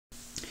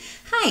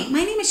Hi,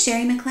 my name is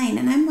Sherry McLean,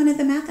 and I'm one of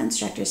the math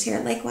instructors here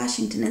at Lake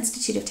Washington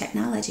Institute of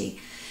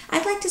Technology.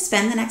 I'd like to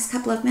spend the next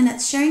couple of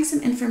minutes sharing some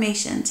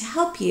information to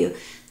help you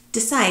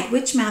decide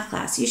which math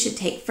class you should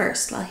take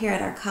first while here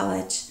at our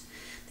college.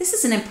 This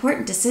is an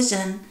important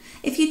decision.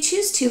 If you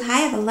choose too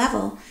high of a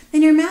level,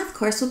 then your math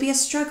course will be a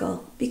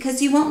struggle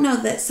because you won't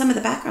know some of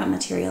the background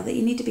material that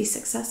you need to be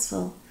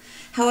successful.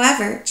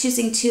 However,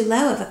 choosing too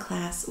low of a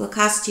class will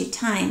cost you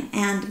time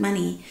and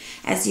money,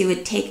 as you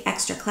would take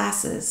extra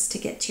classes to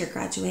get to your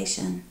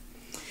graduation.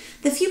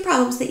 The few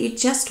problems that you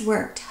just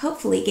worked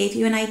hopefully gave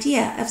you an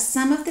idea of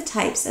some of the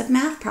types of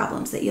math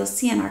problems that you'll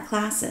see in our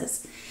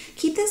classes.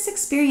 Keep this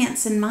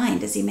experience in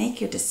mind as you make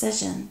your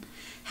decision.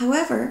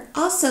 However,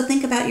 also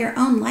think about your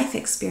own life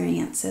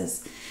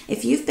experiences.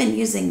 If you've been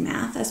using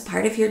math as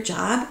part of your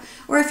job,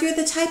 or if you're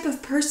the type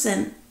of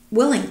person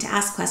willing to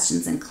ask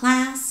questions in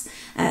class,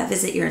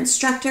 visit your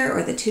instructor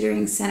or the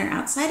tutoring center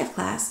outside of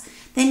class,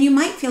 then you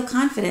might feel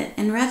confident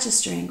in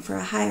registering for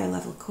a higher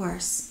level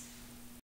course.